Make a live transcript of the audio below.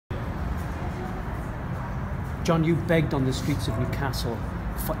John, you begged on the streets of Newcastle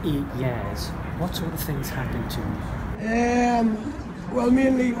for 8 years. What sort of things happened to you? Well,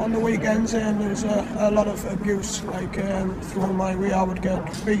 mainly on the weekends, there's a lot of abuse, like thrown my way. I would get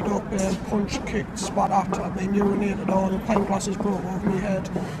beat up, punched, kicked, spat at, I've been urinated on, pint glasses broke over my head,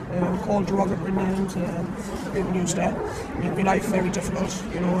 called derogatory names. People used to make my life very difficult,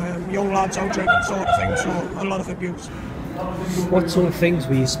 young lads out drinking, sort of thing, so a lot of abuse. What sort of things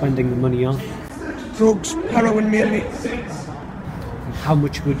were you spending the money on? Drugs, heroin mainly. How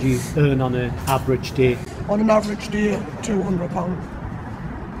much would you earn on an average day? On an average day, £200.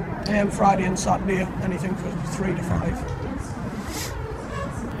 Friday and Saturday, anything for 3 to 5.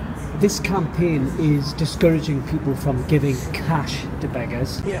 This campaign is discouraging people from giving cash to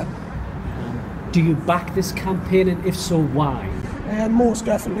beggars. Yeah. Do you back this campaign, and if so, why? Most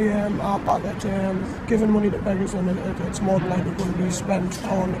definitely, I back it. Giving money to beggars, and it's more than likely going to be spent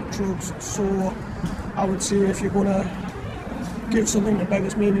on drugs. So I would say if you're going to give something to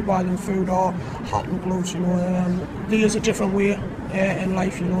beggars, maybe buy them food or hat and gloves. There's a different way in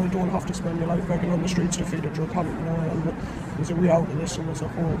life. You don't have to spend your life begging on the streets to feed a drug habit. And there's a way out of this, and there's a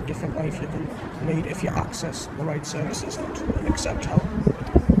whole different life you can lead if you access the right services and accept help.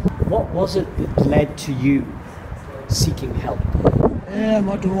 What was it that led to you seeking help? I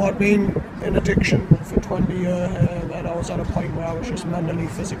don't know, I'd been in addiction for 20 years, and I was at a point where I was just mentally,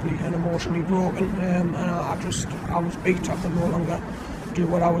 physically and emotionally broken, and I was beat. I could no longer do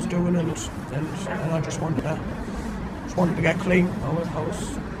what I was doing, and I just wanted to get clean. I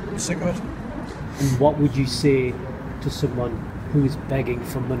was sick of it. And what would you say to someone who is begging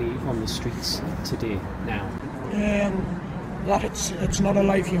for money on the streets today, now? That it's not a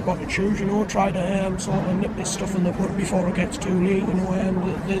life you've got to choose, try to sort of nip this stuff in the bud before it gets too late,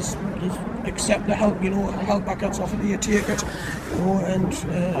 there's accept the help, help that gets offered to you, take it, and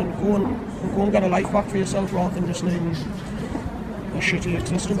go and get a life back for yourself rather than just leading a shitty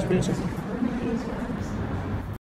existence, basically.